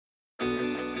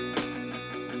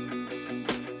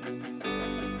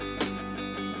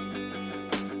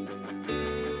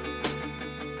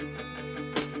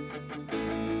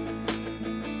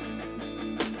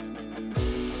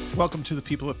Welcome to the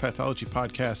People of Pathology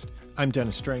podcast. I'm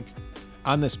Dennis Strank.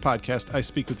 On this podcast, I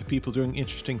speak with the people doing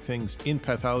interesting things in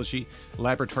pathology,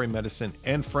 laboratory medicine,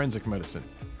 and forensic medicine.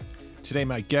 Today,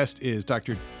 my guest is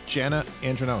Dr. Jana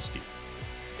Andrzejowski.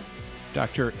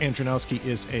 Dr. Andrzejowski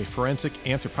is a forensic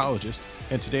anthropologist,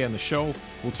 and today on the show,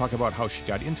 we'll talk about how she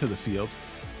got into the field.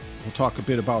 We'll talk a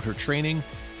bit about her training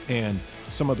and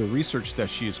some of the research that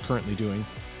she is currently doing,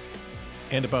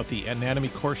 and about the anatomy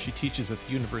course she teaches at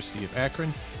the University of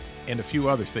Akron, and a few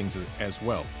other things as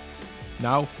well.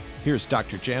 Now, here's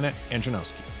Dr. Jana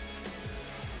Andrzejowski.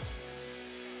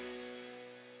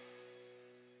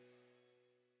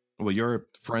 Well, you're a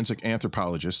forensic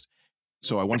anthropologist,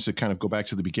 so I wanted to kind of go back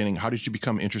to the beginning. How did you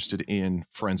become interested in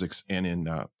forensics and in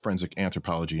forensic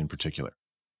anthropology in particular?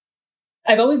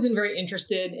 I've always been very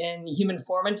interested in human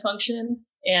form and function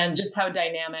and just how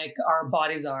dynamic our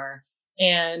bodies are.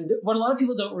 And what a lot of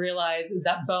people don't realize is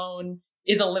that bone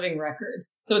is a living record.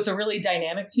 So it's a really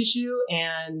dynamic tissue,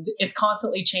 and it's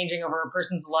constantly changing over a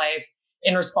person's life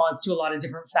in response to a lot of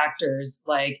different factors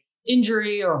like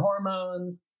injury or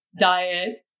hormones,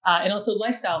 diet, and also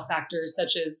lifestyle factors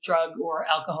such as drug or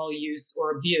alcohol use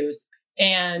or abuse.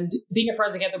 And being a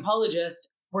forensic anthropologist,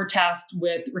 we're tasked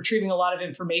with retrieving a lot of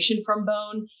information from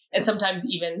bone and sometimes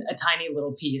even a tiny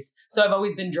little piece. So I've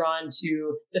always been drawn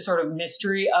to the sort of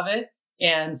mystery of it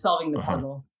and solving the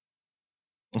puzzle.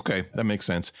 Okay, that makes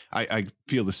sense. I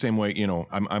feel the same way. You know,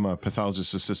 I'm a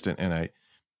pathologist assistant, and I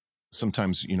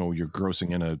sometimes, you know, you're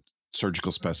grossing in a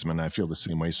surgical specimen. I feel the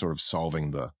same way, sort of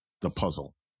solving the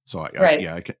puzzle. So I can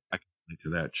relate to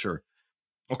that. Sure.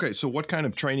 Okay, so what kind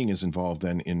of training is involved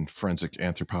then in forensic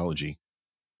anthropology?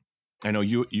 I know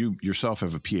you yourself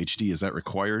have a PhD. Is that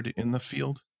required in the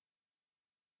field?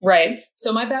 Right.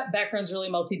 So my background is really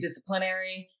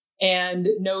multidisciplinary. And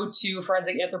no two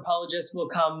forensic anthropologists will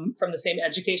come from the same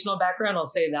educational background. I'll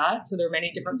say that. So there are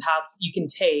many different paths you can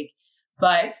take,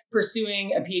 but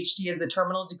pursuing a PhD as the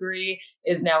terminal degree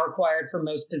is now required for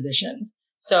most positions.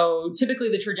 So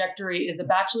typically the trajectory is a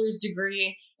bachelor's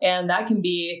degree, and that can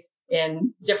be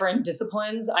in different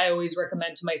disciplines. I always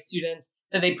recommend to my students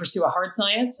that they pursue a hard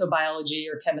science, so biology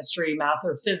or chemistry, math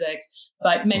or physics,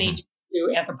 but many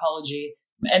do anthropology.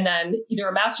 And then either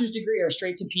a master's degree or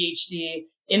straight to PhD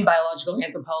in biological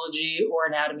anthropology or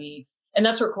anatomy. And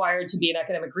that's required to be an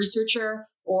academic researcher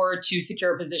or to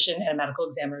secure a position at a medical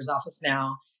examiner's office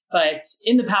now. But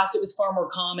in the past, it was far more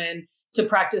common to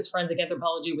practice forensic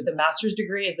anthropology with a master's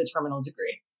degree as the terminal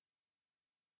degree.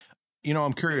 You know,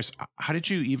 I'm curious, how did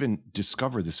you even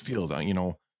discover this field? You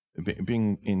know,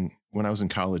 being when I was in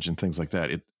college and things like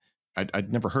that,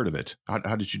 I'd never heard of it.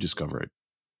 How did you discover it?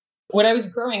 When I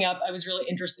was growing up, I was really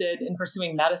interested in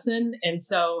pursuing medicine. And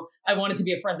so I wanted to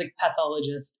be a forensic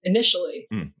pathologist initially.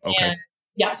 Okay.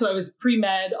 And so I was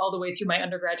pre-med all the way through my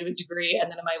undergraduate degree.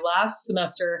 And then in my last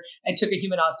semester, I took a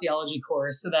human osteology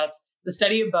course. So that's the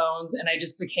study of bones. And I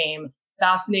just became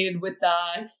fascinated with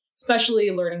that,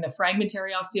 especially learning the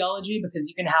fragmentary osteology, because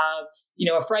you can have, you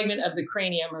know, a fragment of the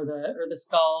cranium or the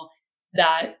skull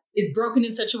that is broken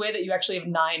in such a way that you actually have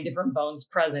 9 different bones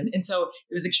present. And so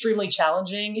it was extremely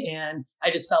challenging, and I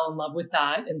just fell in love with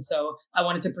that. And so I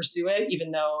wanted to pursue it,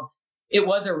 even though it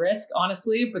was a risk,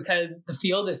 honestly, because the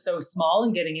field is so small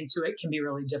and getting into it can be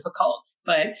really difficult.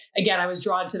 But again, I was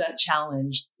drawn to that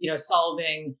challenge, you know,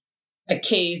 solving a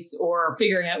case or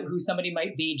figuring out who somebody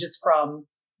might be just from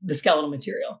the skeletal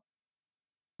material.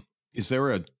 Is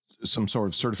there some sort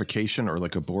of certification or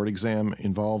like a board exam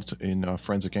involved in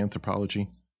forensic anthropology?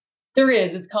 There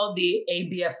is. It's called the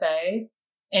ABFA,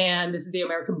 and this is the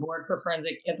American Board for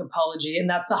Forensic Anthropology, and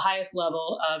that's the highest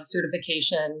level of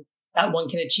certification that one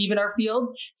can achieve in our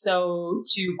field. So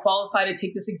to qualify to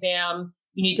take this exam,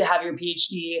 you need to have your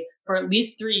PhD for at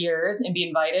least 3 years and be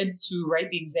invited to write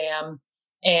the exam,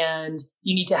 and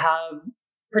you need to have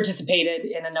participated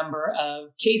in a number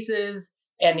of cases.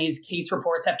 And these case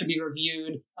reports have to be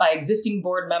reviewed by existing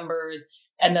board members.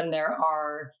 And then there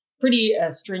are pretty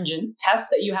stringent tests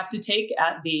that you have to take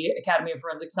at the Academy of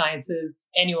Forensic Sciences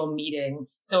annual meeting.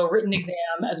 So a written exam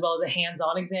as well as a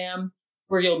hands-on exam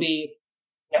where you'll be,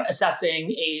 you know,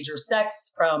 assessing age or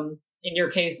sex from, in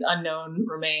your case, unknown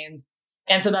remains.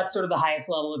 And so that's sort of the highest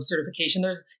level of certification.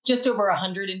 There's just over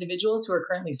 100 individuals who are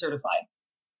currently certified.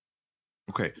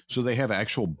 Okay, so they have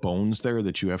actual bones there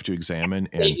that you have to examine.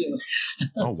 And They do.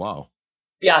 Oh, wow.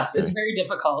 Yes, Okay. it's very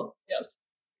difficult. Yes.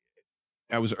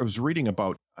 I was reading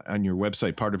about on your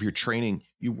website, part of your training,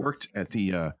 you worked at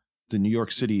the New York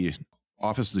City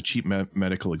Office of the Chief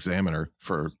Medical Examiner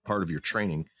for part of your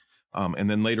training. And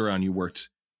then later on, you worked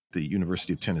at the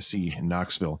University of Tennessee in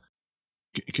Knoxville.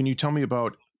 Can you tell me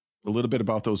a little bit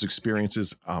about those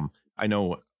experiences? I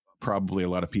know probably a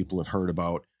lot of people have heard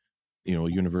about,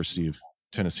 University of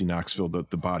Tennessee, Knoxville,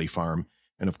 the Body Farm.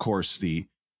 And of course, the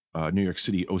New York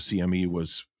City OCME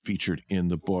was featured in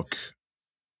the book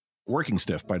Working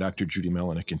Stiff by Dr. Judy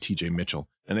Melinek and TJ Mitchell.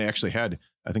 And they actually had,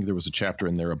 I think there was a chapter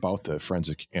in there about the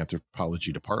forensic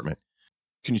anthropology department.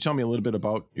 Can you tell me a little bit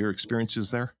about your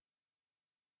experiences there?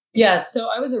 Yes. So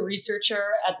I was a researcher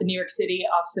at the New York City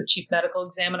Office of Chief Medical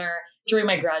Examiner during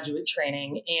my graduate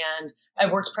training. And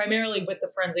I worked primarily with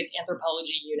the forensic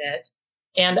anthropology unit.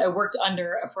 And I worked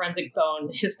under a forensic bone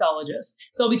histologist.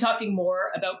 So I'll be talking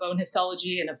more about bone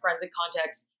histology in a forensic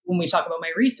context when we talk about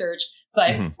my research.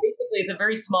 But basically, it's a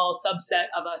very small subset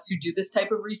of us who do this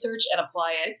type of research and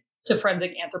apply it to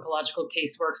forensic anthropological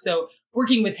casework. So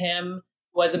working with him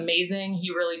was amazing. He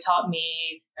really taught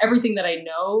me everything that I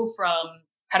know, from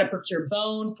how to procure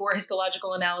bone for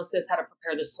histological analysis, how to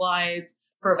prepare the slides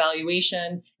for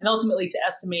evaluation, and ultimately to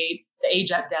estimate the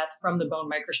age at death from the bone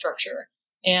microstructure.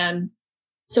 And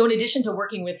so in addition to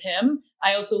working with him,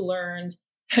 I also learned,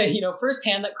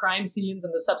 firsthand that crime scenes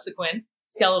and the subsequent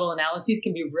skeletal analyses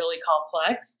can be really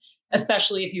complex,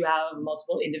 especially if you have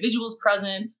multiple individuals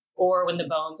present or when the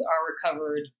bones are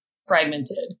recovered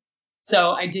fragmented.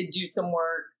 So I did do some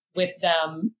work with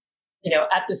them,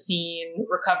 at the scene,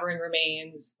 recovering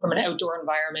remains from an outdoor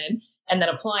environment, and then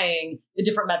applying the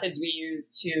different methods we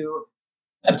use to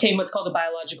obtain what's called a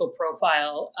biological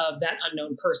profile of that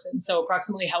unknown person. So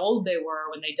approximately how old they were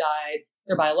when they died,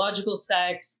 their biological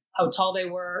sex, how tall they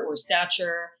were or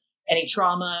stature, any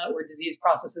trauma or disease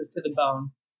processes to the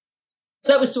bone.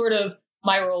 So that was sort of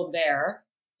my role there.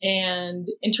 And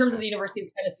in terms of the University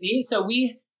of Tennessee, so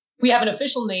we have an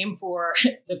official name for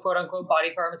the quote unquote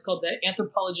body farm. It's called the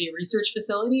Anthropology Research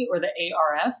Facility, or the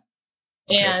ARF.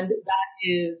 Okay. And that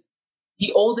is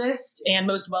the oldest and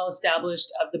most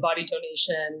well-established of the body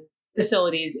donation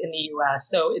facilities in the U.S.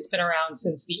 So it's been around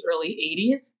since the early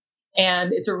 80s.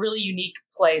 And it's a really unique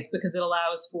place because it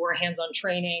allows for hands-on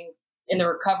training in the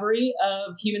recovery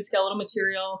of human skeletal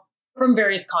material from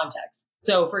various contexts.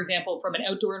 So, for example, from an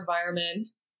outdoor environment,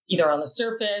 either on the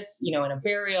surface, in a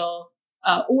burial,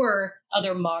 or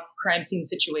other mock crime scene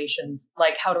situations,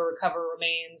 like how to recover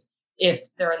remains if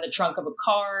they're in the trunk of a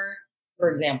car, for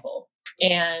example.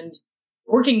 And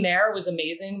working there was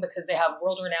amazing because they have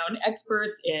world-renowned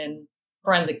experts in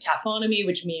forensic taphonomy,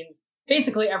 which means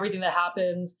basically everything that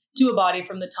happens to a body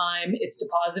from the time it's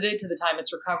deposited to the time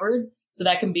it's recovered. So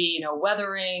that can be,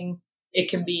 weathering. It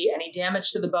can be any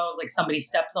damage to the bones, like somebody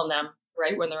steps on them,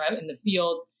 right, when they're out in the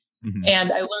field. Mm-hmm.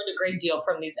 And I learned a great deal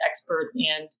from these experts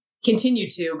and continue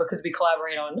to, because we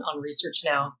collaborate on research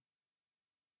now.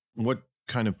 What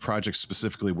kind of projects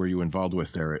specifically were you involved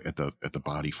with there at the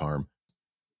body farm?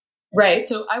 Right.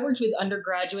 So I worked with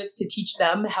undergraduates to teach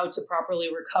them how to properly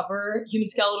recover human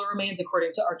skeletal remains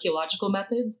according to archaeological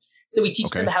methods. So we teach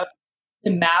them how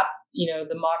to map,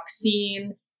 the mock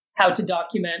scene, how to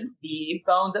document the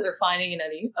bones that they're finding and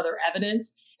any other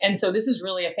evidence. And so this is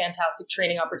really a fantastic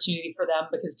training opportunity for them,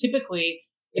 because typically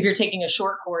if you're taking a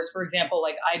short course, for example,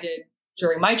 like I did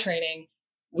during my training,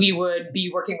 we would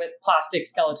be working with plastic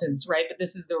skeletons, right? But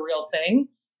this is the real thing.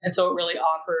 And so it really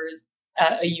offers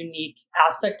a unique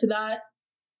aspect to that.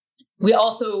 We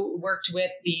also worked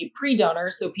with the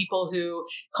pre-donors, so people who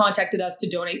contacted us to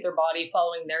donate their body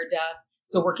following their death.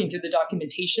 So working through the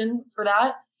documentation for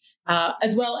that,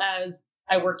 as well as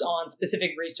I worked on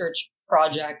specific research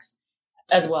projects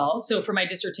as well. So for my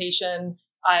dissertation,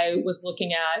 I was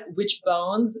looking at which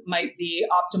bones might be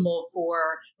optimal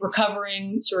for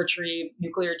recovering to retrieve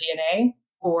nuclear DNA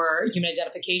for human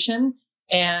identification,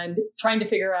 and trying to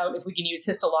figure out if we can use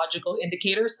histological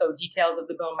indicators, so details of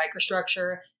the bone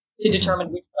microstructure, to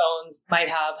determine which bones might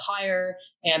have higher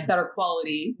and better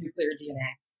quality nuclear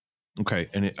DNA. Okay.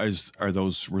 And are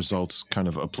those results kind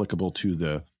of applicable to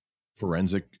the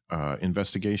forensic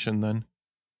investigation then?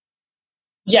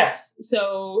 Yes.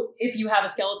 So if you have a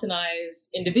skeletonized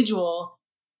individual,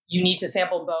 you need to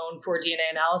sample bone for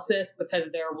DNA analysis,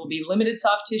 because there will be limited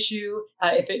soft tissue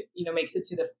if it makes it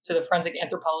to the forensic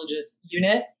anthropologist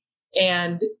unit.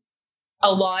 And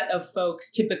a lot of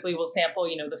folks typically will sample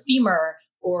the femur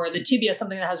or the tibia,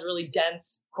 something that has really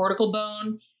dense cortical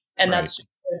bone, and that's just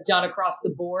done across the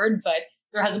board. But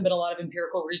there hasn't been a lot of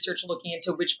empirical research looking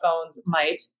into which bones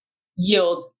might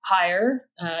yield higher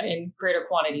and greater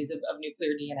quantities of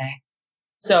nuclear DNA.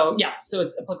 So so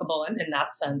it's applicable in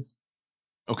that sense.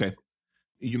 Okay.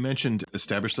 You mentioned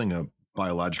establishing a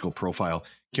biological profile.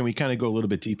 Can we kind of go a little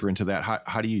bit deeper into that?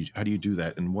 How do you do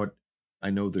that? And what, I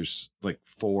know there's like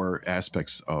 4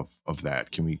 aspects of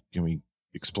that. Can we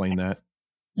explain that?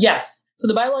 Yes. So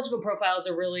the biological profile is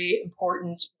a really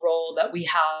important role that we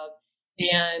have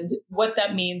And what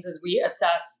that means is we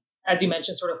assess, as you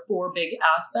mentioned, sort of four big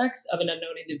aspects of an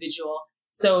unknown individual.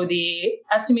 So the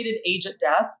estimated age at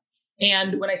death.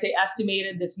 And when I say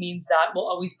estimated, this means that we'll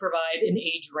always provide an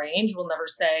age range. We'll never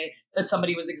say that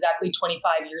somebody was exactly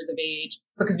 25 years of age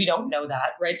because we don't know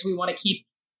that, right? So we want to keep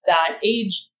that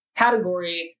age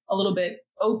category a little bit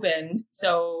open.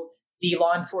 So the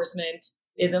law enforcement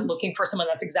isn't looking for someone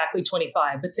that's exactly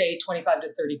 25, but say 25 to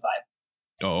 35.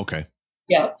 Oh, okay.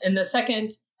 Yeah. And the second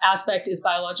aspect is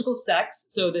biological sex.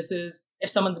 So this is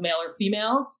if someone's male or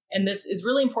female. And this is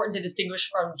really important to distinguish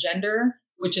from gender,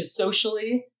 which is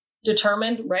socially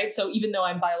determined, right? So even though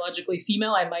I'm biologically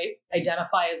female, I might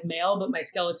identify as male, but my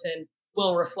skeleton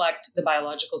will reflect the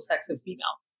biological sex of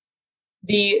female.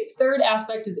 The third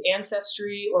aspect is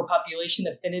ancestry or population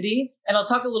affinity. And I'll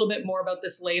talk a little bit more about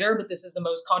this later, but this is the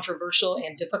most controversial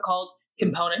and difficult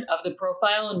component of the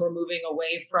profile. And we're moving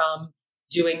away from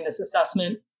doing this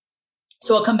assessment.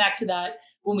 So I'll come back to that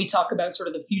when we talk about sort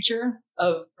of the future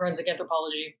of forensic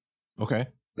anthropology. Okay.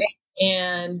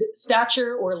 And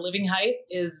stature or living height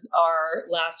is our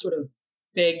last sort of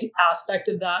big aspect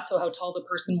of that. So how tall the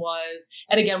person was.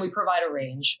 And again, we provide a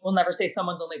range. We'll never say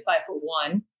someone's only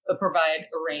 5'1", but provide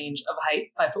a range of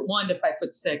height, 5'1" to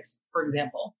 5'6", for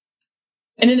example.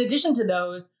 And in addition to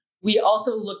those, we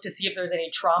also look to see if there's any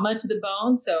trauma to the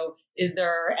bone. So is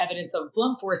there evidence of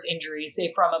blunt force injury,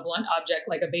 say from a blunt object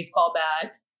like a baseball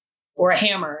bat or a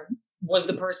hammer? Was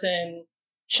the person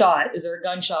shot? Is there a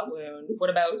gunshot wound? What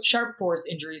about sharp force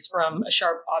injuries from a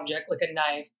sharp object like a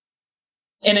knife?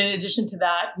 And in addition to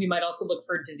that, we might also look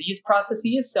for disease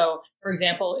processes. So, for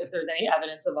example, if there's any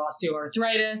evidence of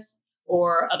osteoarthritis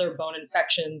or other bone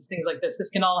infections, things like this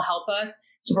can all help us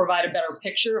to provide a better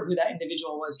picture of who that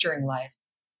individual was during life.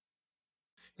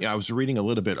 Yeah, I was reading a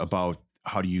little bit about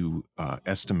how do you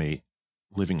estimate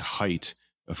living height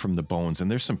from the bones, and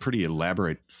there's some pretty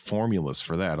elaborate formulas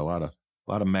for that. A lot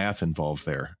of math involved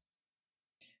there.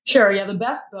 Sure. Yeah, the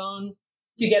best bone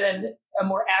to get a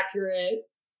more accurate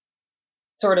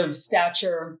sort of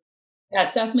stature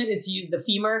assessment is to use the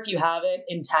femur if you have it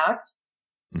intact.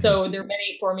 Mm-hmm. So there are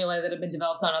many formulae that have been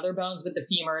developed on other bones, but the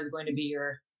femur is going to be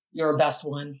your best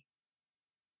one.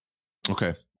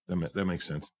 Okay, that makes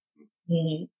sense.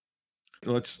 Mm-hmm.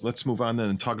 Let's move on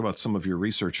then and talk about some of your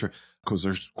research, because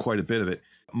there's quite a bit of it.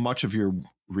 Much of your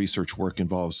research work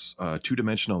involves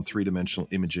 2-dimensional and 3-dimensional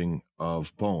imaging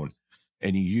of bone,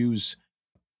 and you use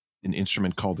an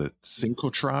instrument called the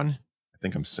synchrotron. I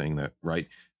think I'm saying that right.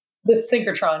 The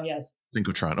synchrotron, yes.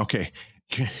 Synchrotron. Okay.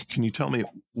 Can you tell me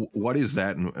what is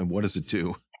that and what does it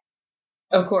do?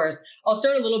 Of course. I'll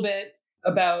start with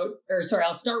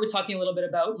talking a little bit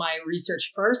about my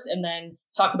research first, and then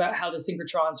talk about how the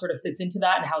synchrotron sort of fits into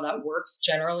that and how that works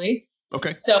generally.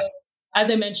 Okay. So as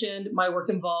I mentioned, my work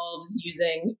involves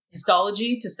using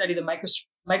histology to study the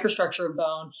microstructure of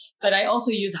bone, but I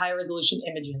also use high resolution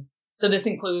imaging. So this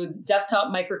includes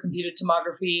desktop microcomputed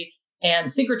tomography and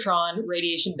synchrotron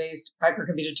radiation-based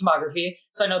microcomputed tomography.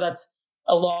 So I know that's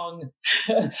a long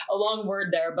word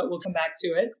there, but we'll come back to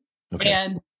it. Okay.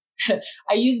 And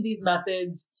I use these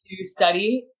methods to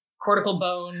study cortical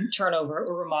bone turnover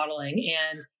or remodeling.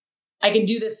 And I can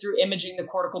do this through imaging the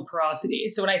cortical porosity.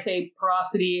 So when I say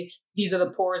porosity, these are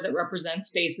the pores that represent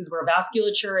spaces where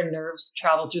vasculature and nerves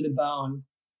travel through the bone.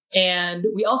 And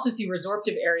we also see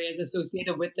resorptive areas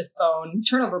associated with this bone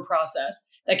turnover process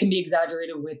that can be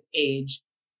exaggerated with age.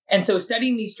 And so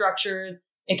studying these structures,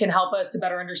 it can help us to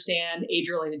better understand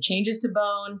age-related changes to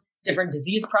bone, different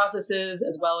disease processes,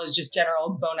 as well as just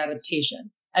general bone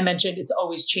adaptation. I mentioned it's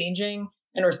always changing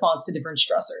in response to different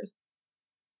stressors.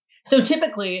 So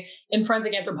typically in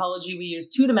forensic anthropology, we use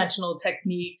 2-dimensional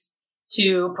techniques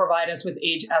to provide us with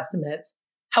age estimates.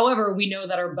 However, we know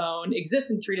that our bone exists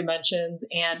in 3 dimensions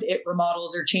and it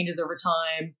remodels or changes over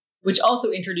time, which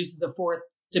also introduces a 4th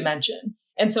dimension.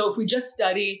 And so if we just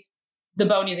study the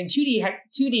bone using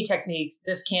 2D techniques,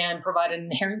 this can provide an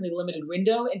inherently limited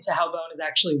window into how bone is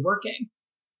actually working.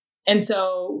 And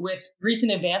so with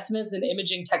recent advancements in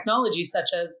imaging technology,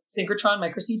 such as synchrotron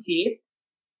micro-CT,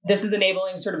 this is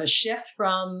enabling sort of a shift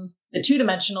from the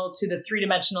 2-dimensional to the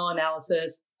 3-dimensional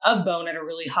analysis of bone at a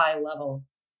really high level.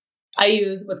 I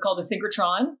use what's called a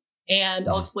synchrotron, and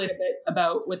I'll explain a bit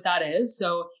about what that is.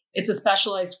 So it's a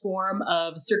specialized form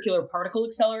of circular particle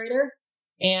accelerator,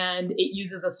 and it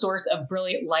uses a source of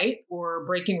brilliant light or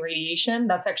breaking radiation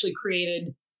that's actually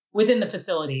created within the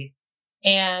facility.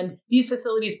 And these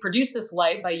facilities produce this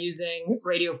light by using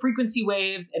radio frequency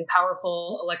waves and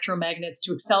powerful electromagnets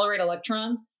to accelerate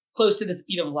electrons close to the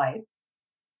speed of light.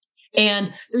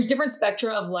 And there's different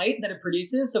spectra of light that it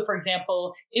produces. So for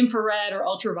example, infrared or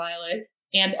ultraviolet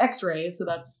and X-rays. So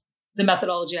that's the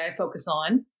methodology I focus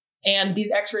on. And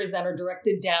these x-rays then are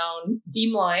directed down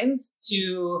beam lines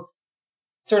to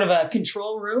sort of a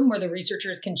control room where the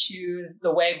researchers can choose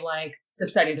the wavelength to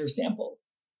study their samples.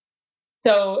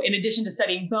 So in addition to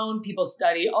studying bone, people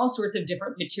study all sorts of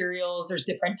different materials. There's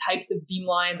different types of beam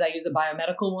lines. I use a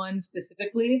biomedical one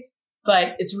specifically,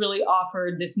 but it's really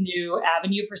offered this new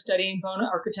avenue for studying bone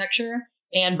architecture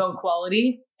and bone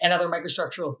quality and other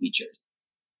microstructural features.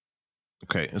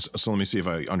 Okay, so let me see if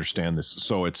I understand this.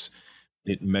 So it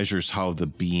measures how the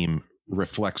beam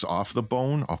reflects off the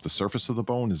bone, off the surface of the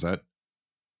bone. Is that?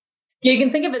 Yeah, you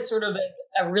can think of it sort of as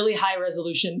a really high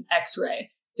resolution X-ray.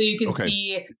 So you can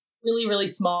see really, really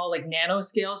small, like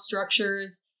nanoscale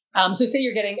structures. So say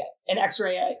you're getting an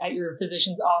X-ray at your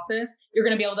physician's office, you're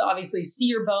going to be able to obviously see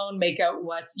your bone, make out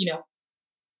what's,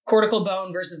 cortical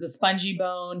bone versus the spongy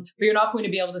bone, but you're not going to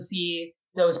be able to see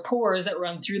those pores that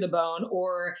run through the bone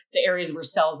or the areas where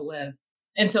cells live.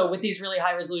 And so with these really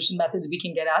high resolution methods, we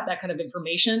can get at that kind of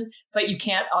information, but you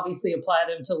can't obviously apply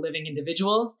them to living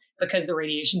individuals because the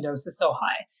radiation dose is so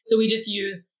high. So we just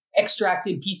use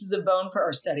extracted pieces of bone for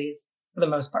our studies for the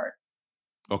most part.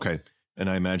 Okay. And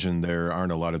I imagine there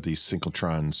aren't a lot of these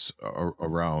synchrotrons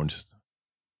around.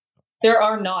 There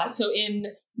are not. So in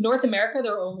North America,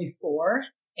 there are only 4,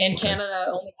 and Canada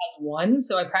only has 1.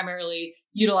 So I primarily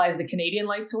utilize the Canadian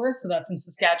light source. So that's in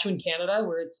Saskatchewan, Canada,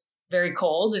 where it's very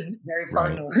cold and very far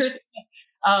north.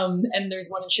 And there's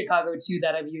one in Chicago too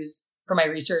that I've used for my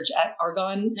research at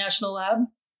Argonne National Lab.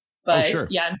 But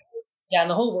in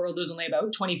the whole world, there's only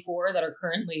about 24 that are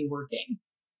currently working.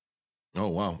 Oh,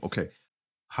 wow. Okay.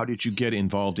 How did you get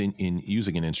involved in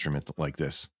using an instrument like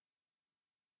this?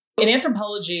 In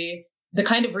anthropology, the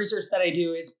kind of research that I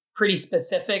do is pretty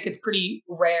specific. It's pretty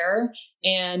rare.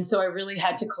 And so I really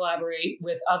had to collaborate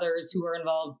with others who are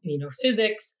involved in,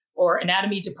 physics or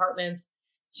anatomy departments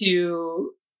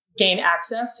to gain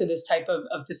access to this type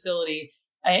of facility.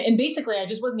 And basically, I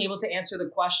just wasn't able to answer the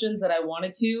questions that I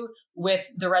wanted to with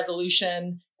the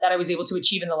resolution that I was able to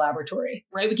achieve in the laboratory,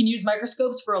 right? We can use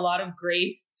microscopes for a lot of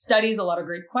great studies, a lot of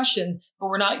great questions, but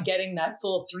we're not getting that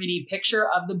full 3D picture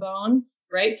of the bone,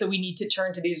 right? So we need to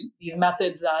turn to these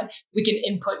methods that we can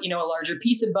input, a larger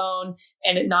piece of bone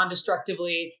and it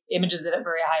non-destructively images it at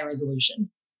very high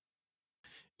resolution.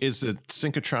 Is the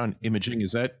synchrotron imaging,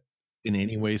 is that in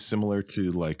any way similar to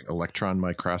like electron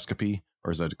microscopy, or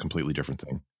is that a completely different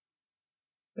thing?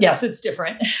 Yes, it's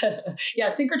different. Yeah,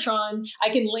 synchrotron, I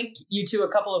can link you to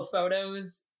a couple of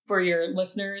photos for your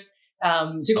listeners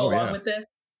to go along with this.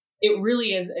 It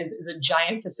really is a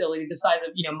giant facility the size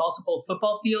of, multiple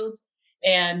football fields.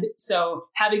 And so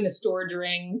having the storage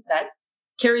ring that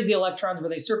carries the electrons where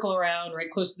they circle around right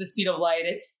close to the speed of light,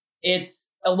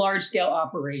 it's a large scale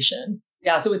operation.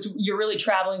 Yeah, so you're really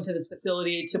traveling to this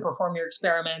facility to perform your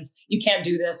experiments. You can't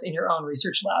do this in your own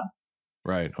research lab.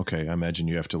 Right. Okay. I imagine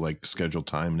you have to like schedule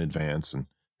time in advance and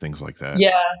things like that.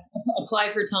 Yeah.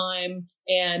 Apply for time,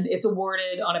 and it's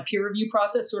awarded on a peer review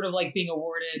process, sort of like being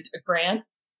awarded a grant.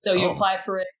 So you apply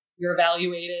for it, you're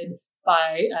evaluated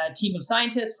by a team of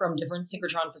scientists from different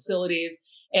synchrotron facilities.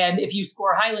 And if you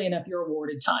score highly enough, you're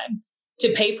awarded time.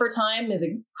 To pay for time is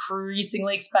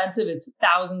increasingly expensive. It's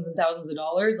thousands and thousands of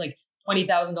dollars, like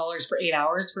 $20,000 for 8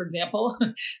 hours, for example.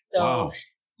 So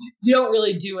you don't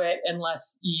really do it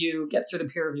unless you get through the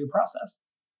peer review process.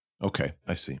 Okay,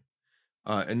 I see.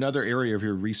 Another area of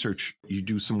your research, you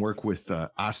do some work with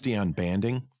osteon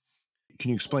banding. Can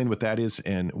you explain what that is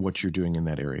and what you're doing in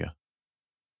that area?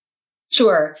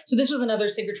 Sure. So this was another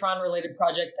synchrotron-related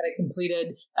project that I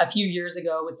completed a few years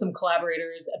ago with some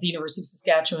collaborators at the University of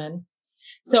Saskatchewan.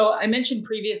 So I mentioned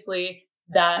previously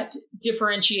that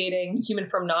differentiating human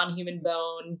from non-human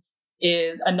bone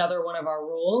is another one of our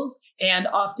roles. And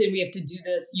often we have to do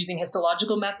this using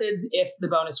histological methods if the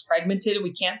bone is fragmented and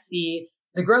we can't see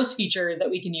the gross features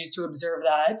that we can use to observe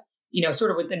that,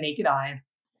 sort of with the naked eye.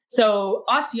 So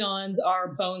osteons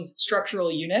are bone's structural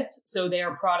units. So they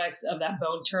are products of that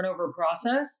bone turnover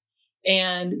process.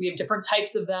 And we have different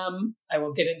types of them. I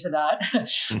won't get into that.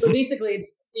 But basically,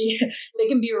 they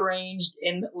can be arranged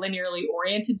in linearly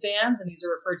oriented bands, and these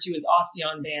are referred to as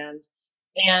osteon bands.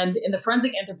 And in the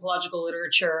forensic anthropological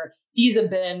literature, these have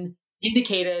been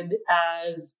indicated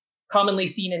as commonly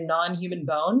seen in non-human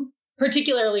bone,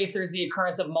 particularly if there's the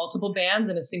occurrence of multiple bands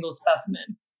in a single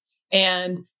specimen.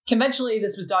 And conventionally,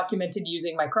 this was documented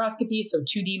using microscopy, so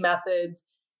 2D methods.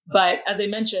 But as I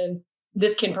mentioned,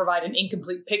 this can provide an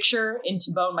incomplete picture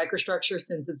into bone microstructure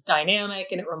since it's dynamic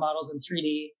and it remodels in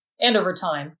 3D and over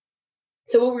time.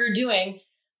 So what we were doing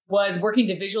was working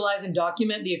to visualize and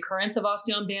document the occurrence of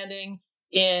osteon banding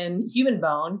in human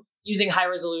bone using high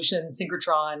resolution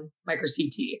synchrotron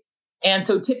micro-CT. And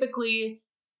so typically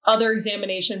other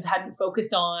examinations hadn't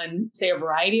focused on, say, a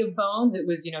variety of bones. It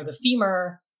was, the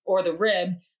femur or the rib.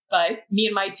 But me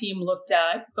and my team looked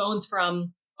at bones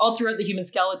from all throughout the human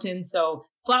skeleton. So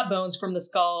flat bones from the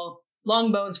skull,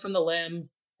 long bones from the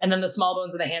limbs, and then the small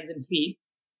bones of the hands and feet.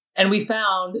 And we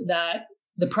found that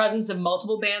the presence of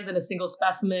multiple bands in a single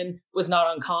specimen was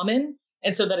not uncommon,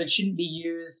 and so that it shouldn't be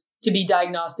used to be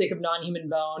diagnostic of non-human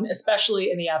bone, especially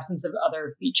in the absence of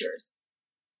other features.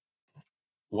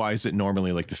 Why is it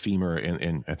normally like the femur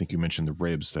and I think you mentioned the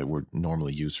ribs that were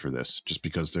normally used for this? Just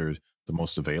because they're the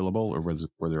most available, or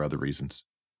were there other reasons?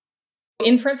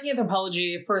 In forensic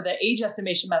anthropology, for the age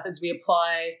estimation methods we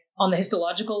apply on the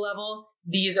histological level,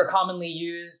 these are commonly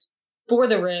used for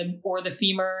the rib or the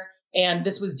femur. And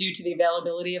this was due to the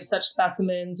availability of such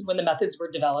specimens when the methods were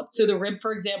developed. So the rib,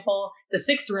 for example, the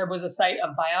sixth rib was a site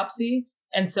of biopsy.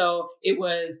 And so it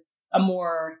was a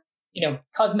more,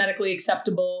 cosmetically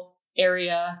acceptable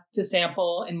area to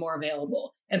sample and more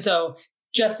available. And so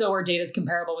just so our data is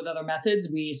comparable with other methods,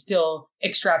 we still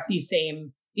extract these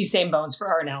same bones for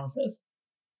our analysis.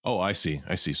 Oh, I see.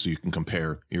 So you can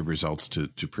compare your results to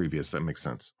previous. That makes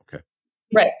sense. Okay.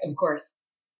 Right. Of course.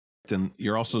 Then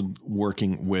you're also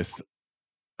working with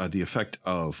the effect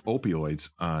of opioids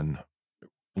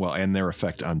and their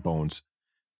effect on bones.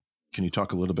 Can you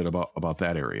talk a little bit about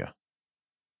that area?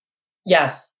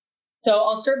 Yes. So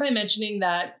I'll start by mentioning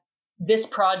that this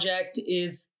project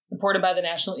is supported by the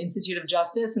National Institute of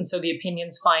Justice. And so the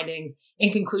opinions, findings,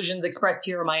 and conclusions expressed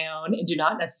here are my own and do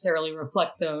not necessarily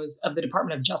reflect those of the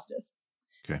Department of Justice.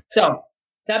 Okay. So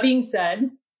that being said,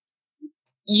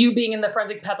 you being in the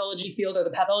forensic pathology field or the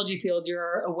pathology field,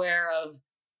 you're aware of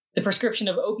the prescription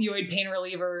of opioid pain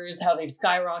relievers, how they've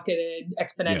skyrocketed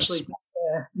exponentially since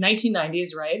the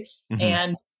 1990s, right? Mm-hmm.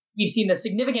 And we've seen a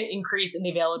significant increase in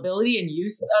the availability and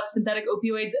use of synthetic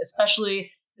opioids,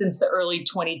 especially since the early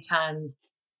 2010s.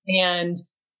 And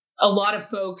a lot of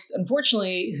folks,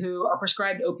 unfortunately, who are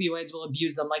prescribed opioids will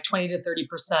abuse them, like 20 to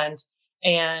 30%.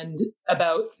 And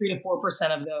about 3 to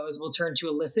 4% of those will turn to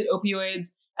illicit opioids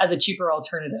as a cheaper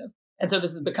alternative. And so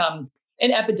this has become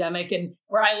an epidemic. And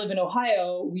where I live in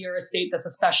Ohio, we are a state that's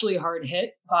especially hard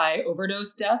hit by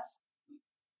overdose deaths.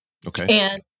 Okay.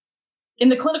 And in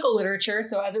the clinical literature,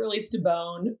 so as it relates to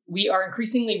bone, we are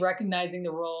increasingly recognizing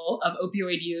the role of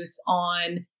opioid use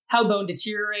on how bone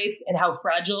deteriorates and how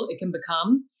fragile it can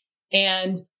become.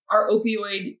 And our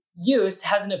opioid use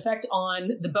has an effect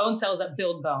on the bone cells that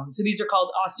build bone. So these are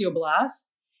called osteoblasts.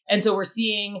 And so we're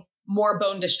seeing more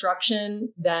bone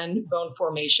destruction than bone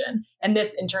formation. And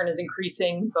this in turn is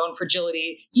increasing bone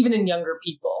fragility, even in younger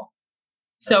people.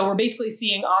 So we're basically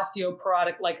seeing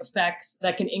osteoporotic-like effects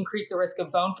that can increase the risk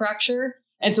of bone fracture.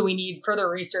 And so we need further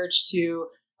research to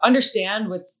understand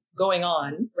what's going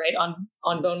on, right,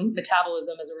 on bone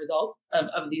metabolism as a result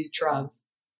of these drugs.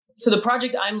 So the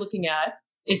project I'm looking at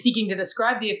is seeking to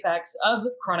describe the effects of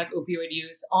chronic opioid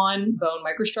use on bone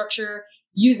microstructure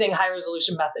using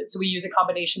high-resolution methods. So we use a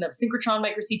combination of synchrotron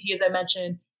micro-CT, as I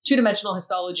mentioned, two-dimensional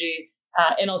histology,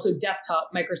 and also desktop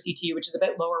micro-CT, which is a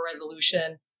bit lower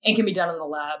resolution and can be done in the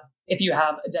lab if you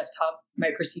have a desktop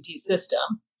micro-CT system.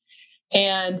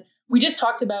 And we just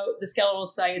talked about the skeletal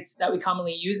sites that we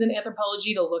commonly use in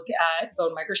anthropology to look at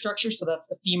bone microstructure. So that's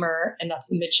the femur and that's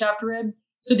the midshaft rib.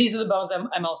 So these are the bones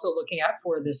I'm also looking at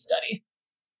for this study.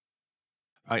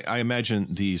 I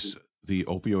imagine the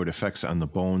opioid effects on the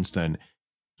bones, then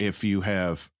if you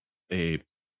have a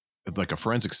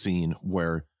forensic scene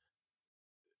where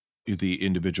the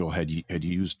individual had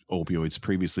used opioids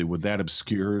previously, would that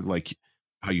obscure like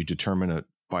how you determine a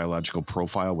biological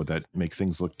profile? Would that make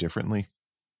things look differently?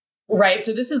 Right.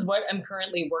 So this is what I'm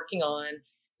currently working on.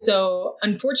 So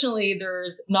unfortunately,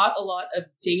 there's not a lot of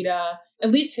data,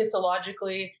 at least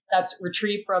histologically, that's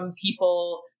retrieved from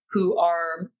people who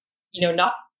are,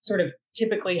 not sort of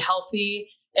typically healthy,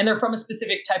 and they're from a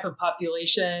specific type of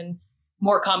population,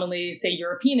 more commonly, say,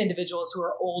 European individuals who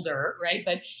are older, right?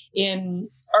 But in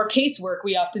our casework,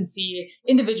 we often see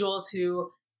individuals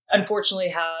who unfortunately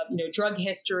have, drug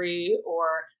history or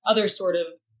other sort of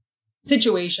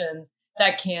situations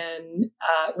that can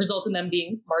result in them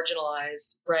being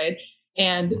marginalized, right?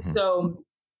 And so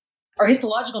our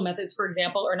histological methods, for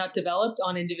example, are not developed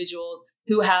on individuals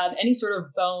who have any sort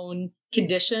of bone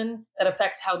condition that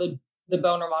affects how the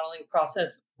bone remodeling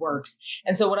process works.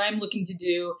 And so what I'm looking to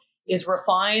do is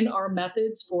refine our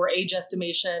methods for age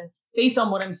estimation based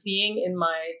on what I'm seeing in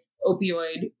my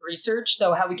opioid research.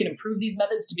 So how we can improve these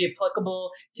methods to be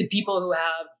applicable to people who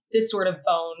have this sort of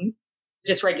bone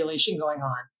dysregulation going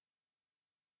on.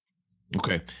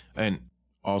 Okay. And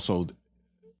also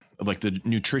like the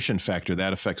nutrition factor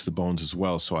that affects the bones as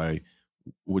well. So I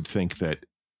would think that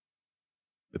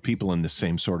the people in the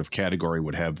same sort of category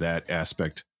would have that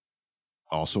aspect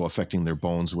also affecting their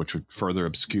bones, which would further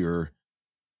obscure,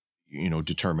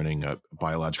 determining a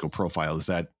biological profile. Is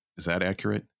that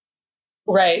accurate?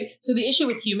 Right. So the issue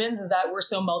with humans is that we're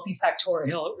so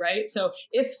multifactorial, right? So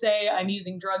if, say, I'm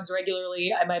using drugs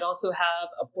regularly, I might also have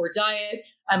a poor diet.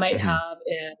 I might have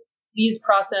a disease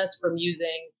process from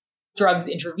using drugs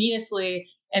intravenously.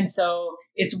 And so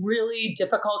it's really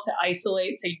difficult to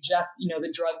isolate, say, just,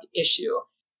 the drug issue.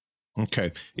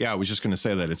 Okay. Yeah, I was just going to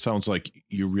say that it sounds like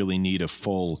you really need a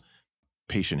full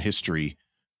patient history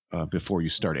before you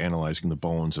start analyzing the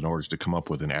bones in order to come up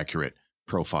with an accurate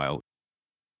profile.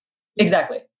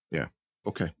 Exactly. Yeah.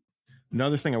 Okay.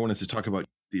 Another thing I wanted to talk about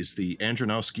is the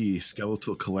Andronowski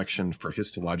Skeletal Collection for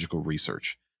Histological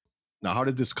Research. Now, how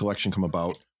did this collection come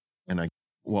about? And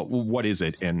what is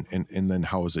it? And then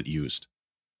how is it used?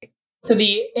 So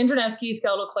the Andronowski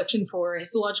Skeletal Collection for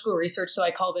Histological Research, so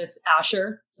I call this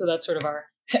ASHR. So that's sort of our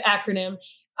acronym.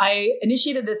 I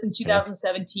initiated this in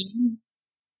 2017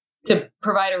 to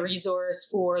provide a resource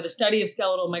for the study of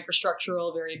skeletal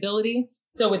microstructural variability.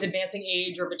 So with advancing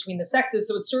age or between the sexes.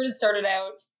 So it started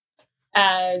out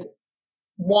as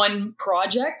one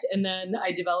project, and then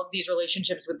I developed these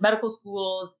relationships with medical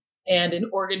schools and an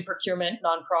organ procurement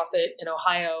nonprofit in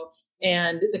Ohio.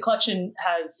 And the collection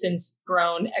has since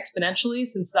grown exponentially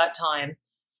since that time.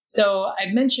 So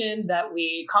I've mentioned that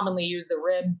we commonly use the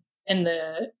rib and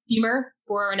the femur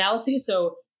for our analyses.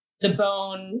 So the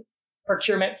bone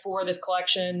procurement for this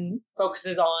collection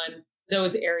focuses on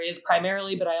those areas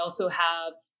primarily, but I also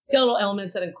have skeletal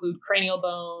elements that include cranial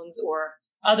bones or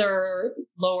other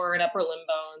lower and upper limb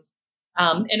bones.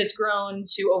 And it's grown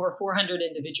to over 400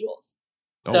 individuals.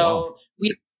 Wow. So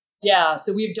we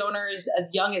have donors as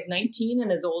young as 19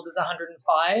 and as old as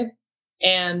 105.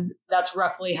 And that's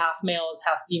roughly half males,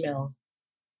 half females.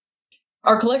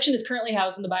 Our collection is currently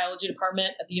housed in the biology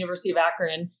department at the University of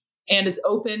Akron, and it's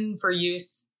open for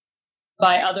use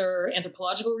by other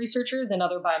anthropological researchers and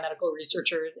other biomedical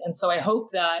researchers. And so I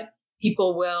hope that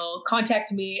people will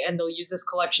contact me and they'll use this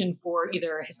collection for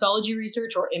either histology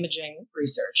research or imaging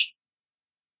research.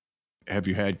 Have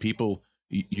you had people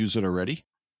use it already?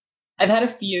 I've had a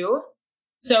few.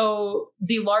 So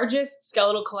the largest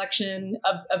skeletal collection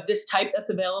of this type that's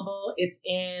available, it's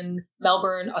in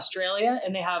Melbourne, Australia,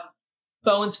 and they have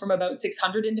bones from about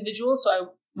 600 individuals.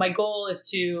 So my goal is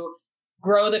to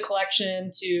grow the collection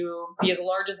to be as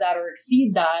large as that or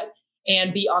exceed that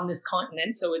and be on this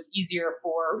continent. So it's easier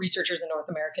for researchers in North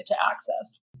America to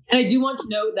access. And I do want to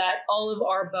note that all of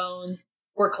our bones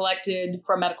were collected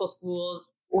from medical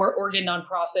schools or organ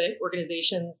nonprofit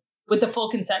organizations with the full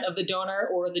consent of the donor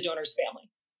or the donor's family.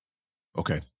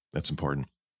 Okay, that's important.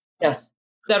 Yes,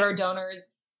 that our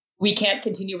donors, we can't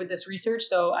continue with this research.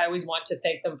 So I always want to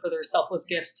thank them for their selfless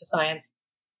gifts to science.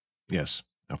 Yes,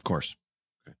 of course.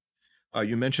 Okay.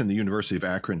 You mentioned the University of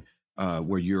Akron,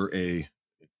 where you're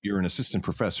an assistant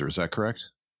professor. Is that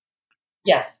correct?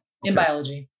 Yes, okay. In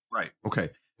biology. Right. Okay.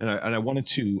 And I wanted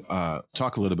to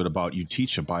talk a little bit about, you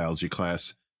teach a biology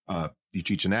class, you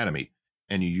teach anatomy,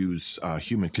 and you use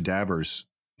human cadavers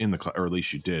in the class, or at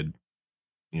least you did,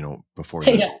 before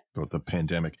the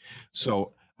pandemic.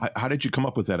 So how did you come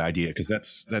up with that idea?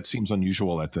 Because that seems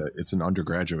unusual it's an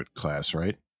undergraduate class,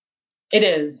 right? It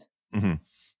is. Mm-hmm.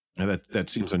 And that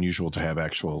seems unusual to have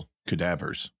actual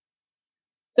cadavers.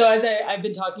 So as I've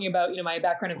been talking about, my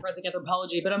background in forensic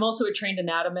anthropology, but I'm also a trained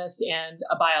anatomist and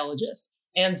a biologist.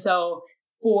 And so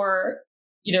for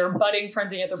either budding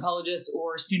forensic anthropologists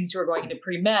or students who are going into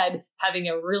pre-med, having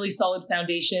a really solid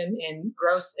foundation in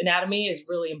gross anatomy is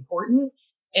really important.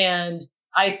 And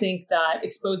I think that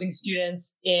exposing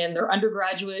students in their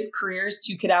undergraduate careers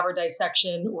to cadaver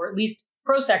dissection, or at least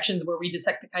prosections where we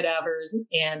dissect the cadavers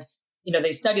and,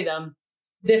 they study them,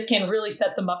 this can really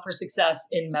set them up for success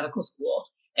in medical school.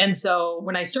 And so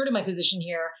when I started my position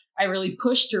here, I really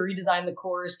pushed to redesign the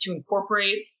course to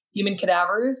incorporate human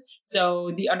cadavers.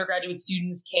 So the undergraduate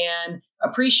students can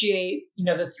appreciate,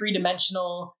 the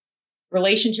three-dimensional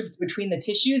relationships between the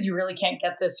tissues. You really can't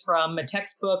get this from a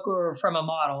textbook or from a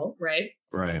model, right?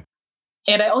 Right.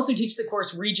 And I also teach the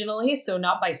course regionally, so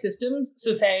not by systems.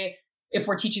 So say, if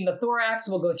we're teaching the thorax,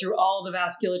 we'll go through all the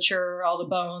vasculature, all the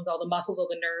bones, all the muscles, all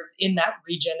the nerves in that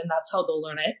region. And that's how they'll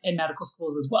learn it in medical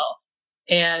schools as well.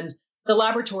 And the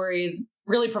laboratories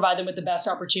really provide them with the best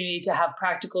opportunity to have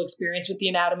practical experience with the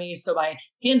anatomy. So by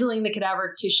handling the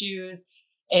cadaveric tissues,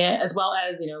 as well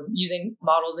as, using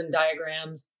models and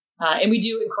diagrams. And we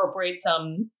do incorporate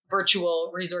some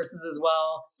virtual resources as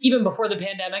well, even before the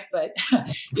pandemic. But,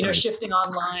 Right. Shifting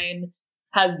online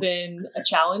has been a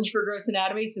challenge for gross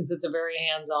anatomy since it's a very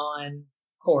hands-on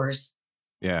course.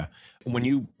 Yeah. When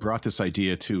you brought this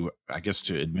idea to, I guess,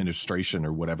 to administration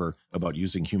or whatever about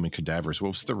using human cadavers, what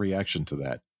was the reaction to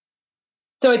that?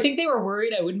 So I think they were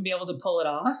worried I wouldn't be able to pull it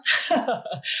off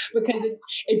because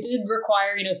it did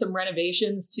require, some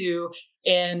renovations to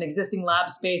an existing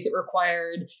lab space. It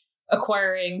required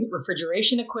acquiring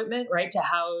refrigeration equipment, right, to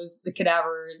house the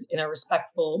cadavers in a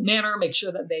respectful manner, make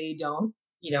sure that they don't,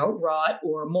 rot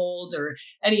or mold or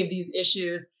any of these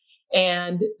issues.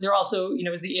 And there also,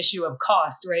 is the issue of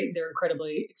cost, right? They're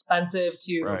incredibly expensive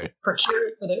to Right.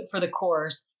 procure for the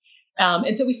course.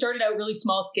 And so we started out really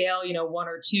small scale, one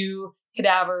or two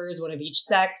cadavers, one of each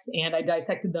sex, and I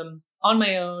dissected them on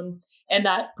my own. And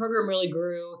that program really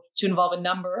grew to involve a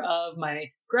number of my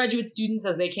graduate students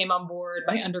as they came on board,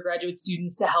 my undergraduate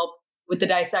students to help with the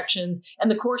dissections. And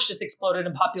the course just exploded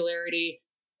in popularity.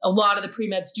 A lot of the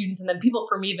pre-med students and then people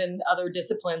from even other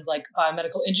disciplines like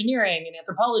biomedical engineering and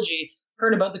anthropology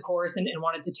heard about the course and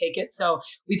wanted to take it. So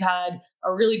we've had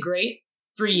a really great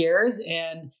 3 years,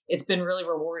 and it's been really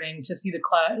rewarding to see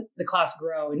the class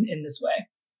grow in this way.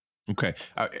 Okay.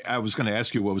 I was going to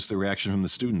ask you what was the reaction from the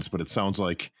students, but it sounds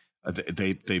like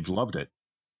they've loved it.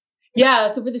 Yeah.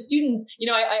 So for the students,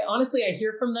 I honestly, I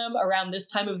hear from them around this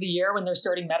time of the year when they're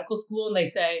starting medical school and they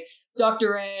say,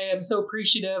 Dr. Ray, I'm so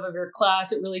appreciative of your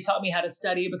class. It really taught me how to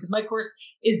study because my course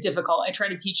is difficult. I try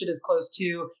to teach it as close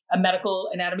to a medical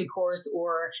anatomy course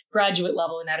or graduate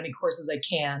level anatomy course as I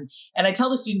can. And I tell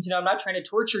the students, I'm not trying to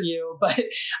torture you, but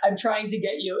I'm trying to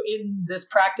get you in this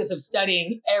practice of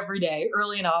studying every day,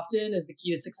 early and often is the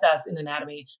key to success in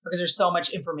anatomy because there's so much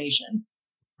information.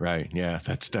 Right. Yeah,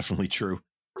 that's definitely true.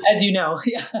 As you know.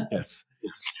 Yeah. Yes.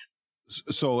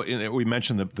 So we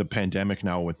mentioned the pandemic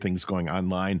now with things going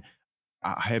online.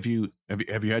 Have you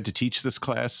had to teach this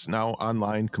class now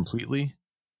online completely?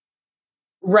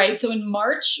 Right. So in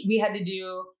March, we had to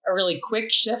do a really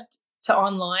quick shift to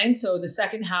online. So the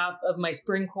second half of my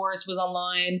spring course was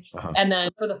online. Uh-huh. And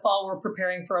then for the fall, we're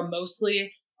preparing for a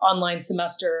mostly online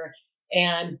semester.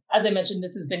 And as I mentioned,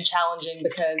 this has been challenging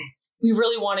because we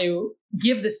really want to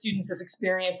give the students this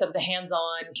experience of the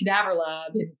hands-on cadaver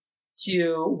lab and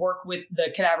to work with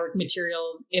the cadaveric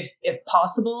materials if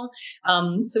possible.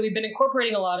 So we've been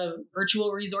incorporating a lot of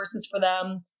virtual resources for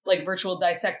them, like virtual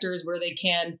dissectors where they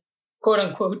can quote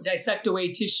unquote dissect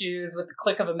away tissues with the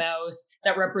click of a mouse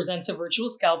that represents a virtual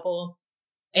scalpel.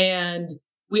 And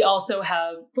we also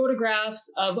have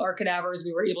photographs of our cadavers.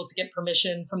 We were able to get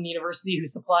permission from the university who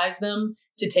supplies them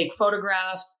to take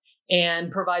photographs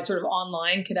and provide sort of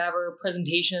online cadaver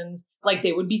presentations like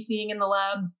they would be seeing in the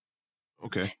lab.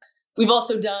 Okay. We've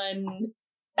also done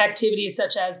activities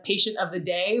such as Patient of the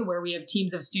Day, where we have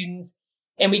teams of students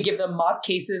and we give them mock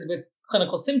cases with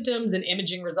clinical symptoms and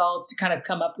imaging results to kind of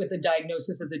come up with a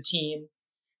diagnosis as a team.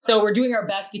 So we're doing our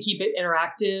best to keep it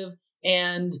interactive.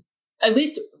 And at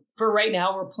least for right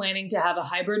now, we're planning to have a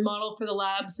hybrid model for the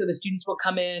lab. So the students will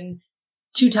come in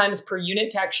 2 times per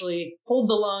unit to actually hold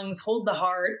the lungs, hold the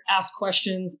heart, ask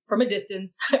questions from a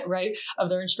distance, right, of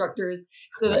their instructors.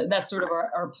 So that's sort of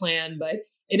our plan. But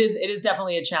it is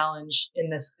definitely a challenge in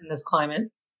this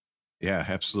climate. Yeah,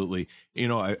 absolutely.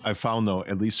 I found though,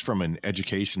 at least from an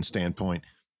education standpoint,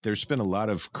 there's been a lot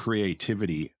of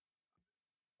creativity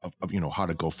of how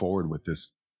to go forward with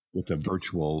this, with the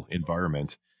virtual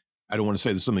environment. I don't want to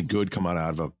say there's something good come out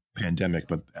of a pandemic,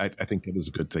 but I think that is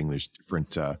a good thing. There's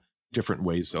different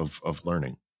ways of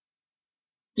learning.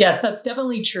 Yes, that's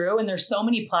definitely true. And there's so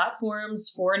many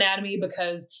platforms for anatomy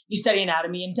because you study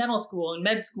anatomy in dental school and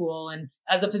med school and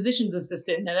as a physician's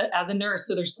assistant and as a nurse.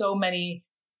 So there's so many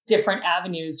different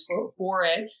avenues for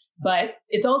it. But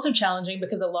it's also challenging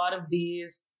because a lot of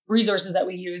these resources that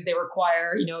we use, they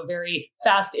require, a very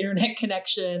fast internet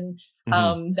connection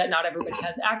that not everybody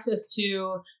has access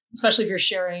to, especially if you're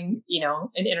sharing,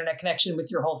 an internet connection with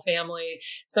your whole family.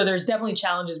 So there's definitely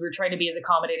challenges. We're trying to be as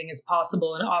accommodating as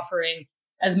possible and offering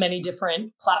as many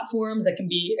different platforms that can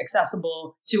be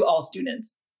accessible to all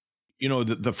students.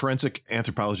 The forensic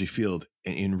anthropology field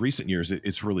in recent years,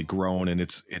 it's really grown and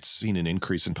it's seen an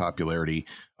increase in popularity,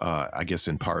 I guess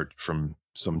in part from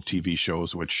some TV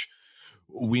shows, which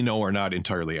we know are not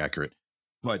entirely accurate.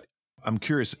 But I'm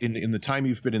curious, in the time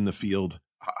you've been in the field,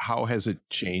 how has it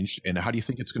changed and how do you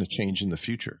think it's going to change in the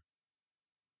future?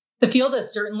 The field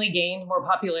has certainly gained more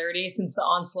popularity since the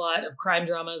onslaught of crime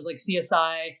dramas like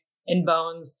CSI and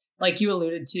Bones, like you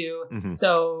alluded to. Mm-hmm.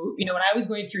 So, when I was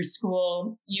going through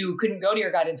school, you couldn't go to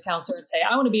your guidance counselor and say,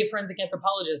 I want to be a forensic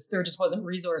anthropologist. There just wasn't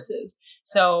resources.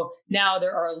 So now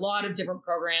there are a lot of different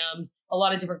programs, a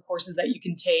lot of different courses that you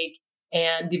can take.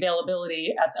 And the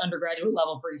availability at the undergraduate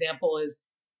level, for example, is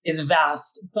is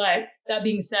vast. But that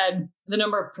being said, the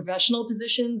number of professional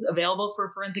positions available for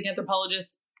forensic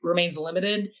anthropologists remains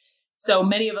limited. So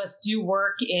many of us do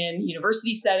work in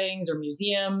university settings or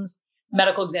museums,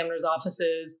 medical examiners'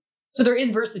 offices. So there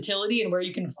is versatility in where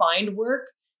you can find work,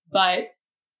 but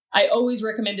I always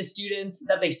recommend to students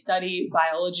that they study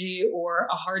biology or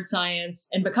a hard science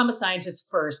and become a scientist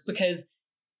first, because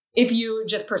if you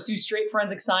just pursue straight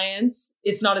forensic science,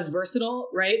 it's not as versatile,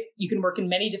 right? You can work in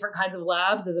many different kinds of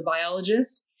labs as a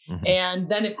biologist. Mm-hmm. And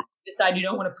then if you decide you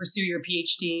don't want to pursue your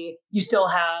PhD, you still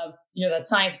have, that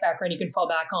science background you can fall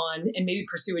back on and maybe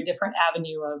pursue a different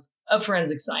avenue of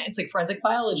forensic science, like forensic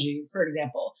biology, for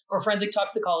example, or forensic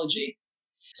toxicology.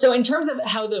 So in terms of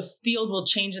how the field will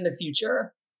change in the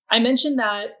future, I mentioned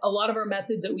that a lot of our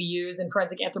methods that we use in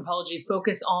forensic anthropology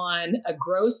focus on a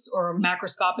gross or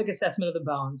macroscopic assessment of the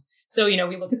bones. So,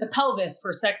 we look at the pelvis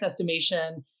for sex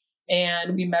estimation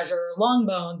and we measure long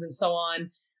bones and so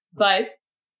on. But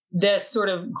this sort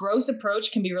of gross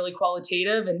approach can be really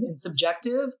qualitative and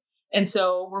subjective. And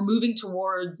so we're moving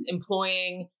towards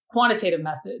employing quantitative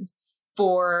methods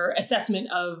for assessment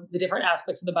of the different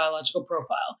aspects of the biological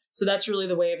profile. So that's really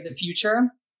the way of the future.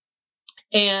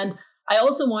 And I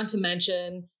also want to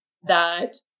mention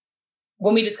that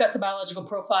when we discussed the biological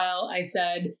profile, I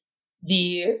said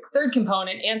the third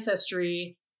component,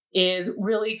 ancestry, is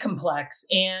really complex.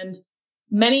 And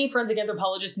many forensic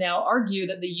anthropologists now argue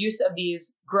that the use of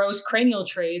these gross cranial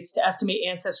traits to estimate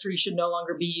ancestry should no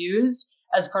longer be used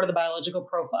as part of the biological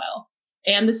profile.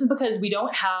 And this is because we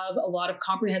don't have a lot of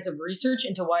comprehensive research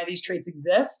into why these traits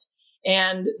exist.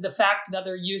 And the fact that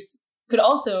their use could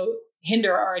also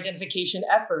hinder our identification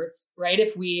efforts, right?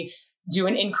 If we do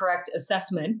an incorrect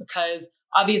assessment, because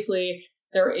obviously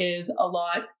there is a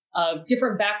lot of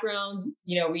different backgrounds.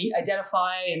 We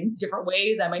identify in different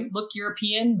ways. I might look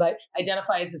European, but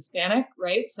identify as Hispanic,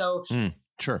 right? So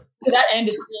sure. To that end,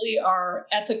 it's really our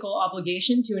ethical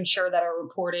obligation to ensure that our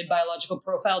reported biological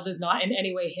profile does not in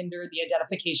any way hinder the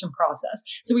identification process.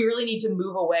 So we really need to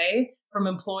move away from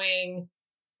employing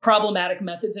problematic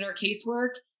methods in our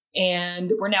casework.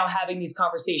 And we're now having these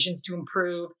conversations to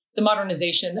improve the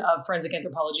modernization of forensic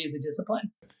anthropology as a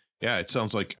discipline. Yeah, it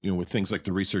sounds like, with things like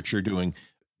the research you're doing,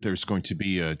 there's going to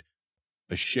be a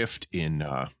shift in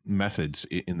methods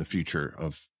in the future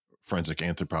of forensic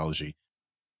anthropology.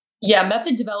 Yeah,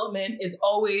 method development has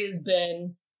always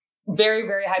been very,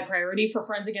 very high priority for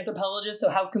forensic anthropologists.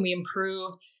 So how can we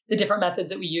improve the different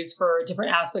methods that we use for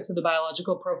different aspects of the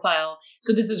biological profile?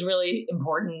 So this is really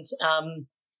important.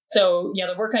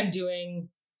 The work I'm doing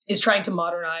is trying to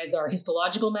modernize our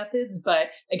histological methods. But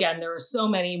again, there are so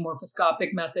many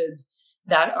morphoscopic methods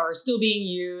that are still being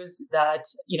used that,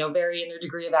 vary in their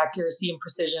degree of accuracy and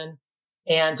precision.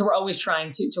 And so we're always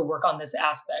trying to work on this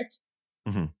aspect.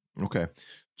 Mm-hmm. Okay.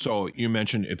 So you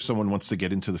mentioned if someone wants to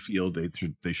get into the field,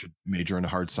 they should major in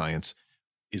hard science.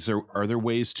 Are there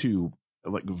ways to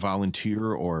like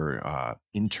volunteer or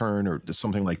intern or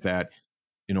something like that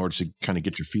in order to kind of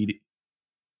get your feet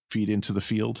into the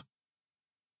field?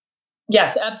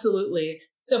 Yes, absolutely.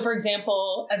 So for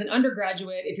example, as an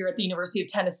undergraduate, if you're at the University of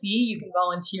Tennessee, you can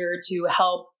volunteer to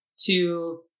help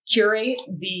to curate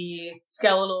the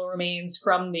skeletal remains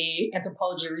from the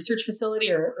anthropology research facility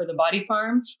or the body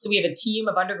farm. So we have a team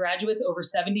of undergraduates, over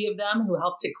 70 of them, who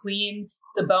help to clean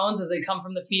the bones as they come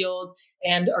from the field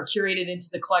and are curated into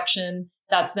the collection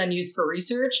that's then used for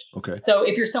research. Okay. So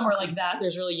if you're somewhere like that,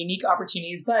 there's really unique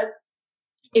opportunities. But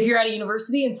if you're at a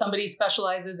university and somebody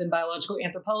specializes in biological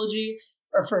anthropology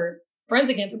or for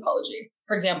forensic anthropology,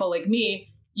 for example, like me,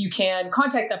 you can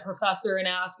contact that professor and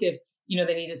ask if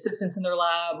they need assistance in their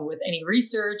lab with any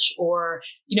research, or,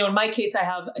 in my case, I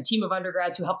have a team of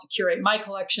undergrads who help to curate my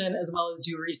collection as well as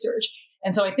do research.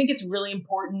 And so I think it's really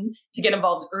important to get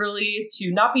involved early,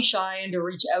 to not be shy and to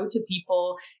reach out to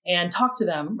people and talk to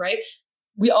them, right?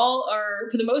 We all are,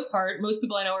 for the most part, most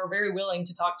people I know are very willing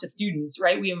to talk to students,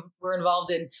 right? We're involved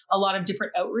in a lot of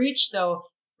different outreach. So,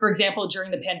 for example,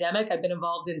 during the pandemic, I've been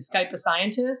involved in Skype a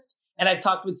Scientist, and I've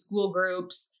talked with school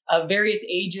groups of various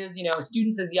ages,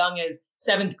 students as young as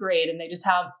 7th grade, and they just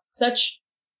have such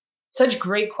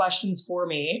great questions for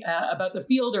me about the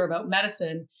field or about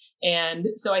medicine. And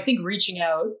so I think reaching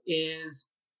out is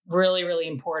really, really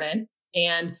important.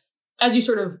 And as you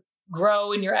sort of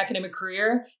grow in your academic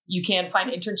career, you can find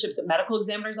internships at medical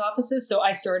examiners' offices. So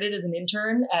I started as an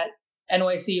intern at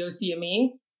NYC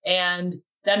OCME, and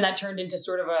then that turned into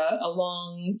sort of a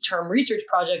long-term research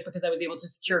project because I was able to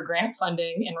secure grant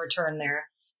funding in return there.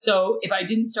 So if I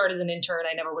didn't start as an intern,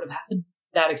 I never would have had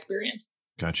that experience.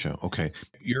 Gotcha. Okay.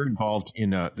 You're involved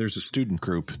in, there's a student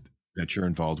group that you're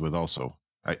involved with also.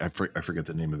 I forget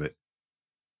the name of it.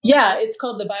 Yeah, it's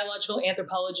called the Biological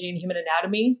Anthropology and Human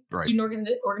Anatomy Student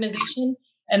Organization.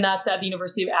 And that's at the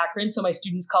University of Akron. So my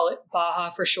students call it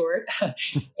BAHA for short.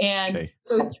 And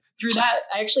so through that,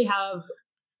 I actually have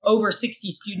over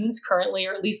 60 students currently,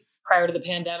 or at least prior to the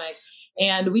pandemic.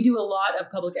 And we do a lot of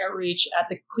public outreach at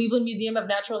the Cleveland Museum of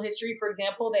Natural History, for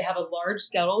example. They have a large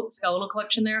skeletal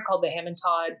collection there called the Hammond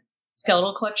Todd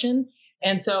Skeletal Collection.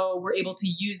 And so we're able to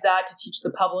use that to teach the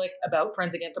public about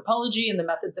forensic anthropology and the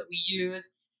methods that we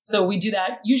use. So we do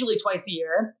that usually twice a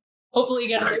year, hopefully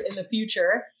again in the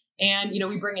future. And,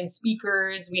 we bring in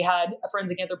speakers. We had a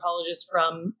forensic anthropologist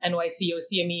from NYC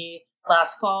OCME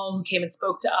last fall who came and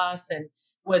spoke to us and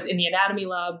was in the anatomy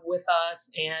lab with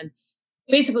us. And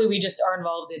basically, we just are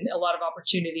involved in a lot of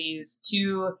opportunities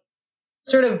to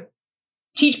sort of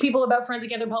teach people about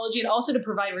forensic anthropology and also to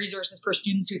provide resources for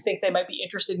students who think they might be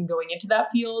interested in going into that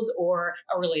field or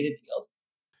a related field.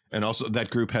 And also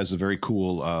that group has a very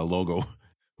cool logo,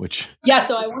 which... Yeah,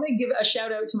 so I want to give a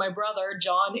shout out to my brother,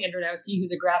 John Andronowski,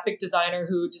 who's a graphic designer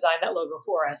who designed that logo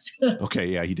for us. Okay,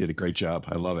 yeah, he did a great job.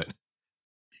 I love it.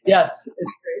 Yes,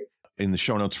 it's great. In the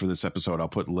show notes for this episode, I'll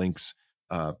put links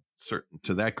to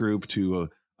that group, to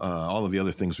all of the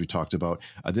other things we talked about.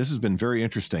 This has been very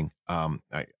interesting.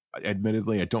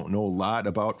 Admittedly, I don't know a lot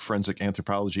about forensic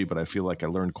anthropology, but I feel like I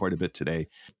learned quite a bit today.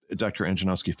 Dr.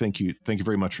 Andronowski, thank you. Thank you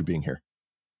very much for being here.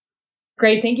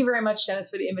 Great. Thank you very much, Dennis,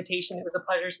 for the invitation. It was a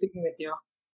pleasure speaking with you.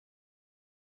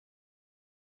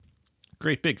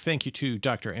 Great big thank you to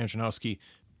Dr. Andronowski.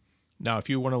 Now, if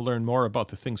you want to learn more about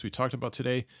the things we talked about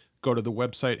today, go to the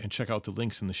website and check out the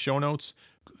links in the show notes.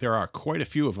 There are quite a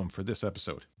few of them for this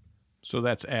episode. So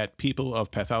that's at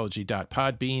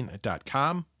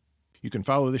peopleofpathology.podbean.com. You can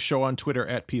follow the show on Twitter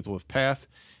at peopleofpath.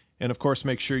 And of course,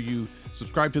 make sure you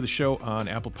subscribe to the show on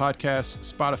Apple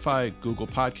Podcasts, Spotify, Google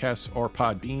Podcasts, or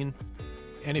Podbean.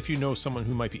 And if you know someone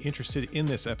who might be interested in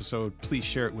this episode, please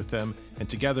share it with them. And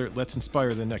together, let's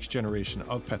inspire the next generation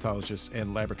of pathologists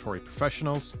and laboratory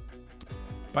professionals.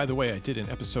 By the way, I did an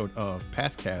episode of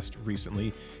Pathcast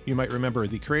recently. You might remember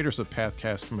the creators of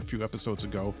Pathcast from a few episodes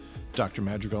ago, Dr.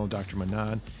 Madrigal and Dr.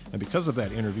 Manan. And because of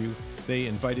that interview, they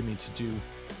invited me to do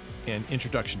an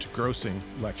Introduction to Grossing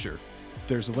lecture.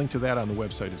 There's a link to that on the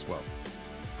website as well.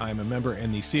 I'm a member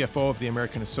and the CFO of the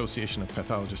American Association of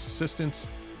Pathologist Assistants.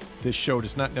 This show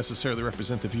does not necessarily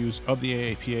represent the views of the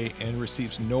AAPA and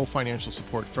receives no financial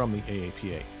support from the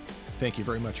AAPA. Thank you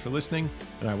very much for listening,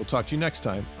 and I will talk to you next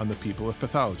time on the People of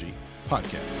Pathology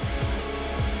podcast.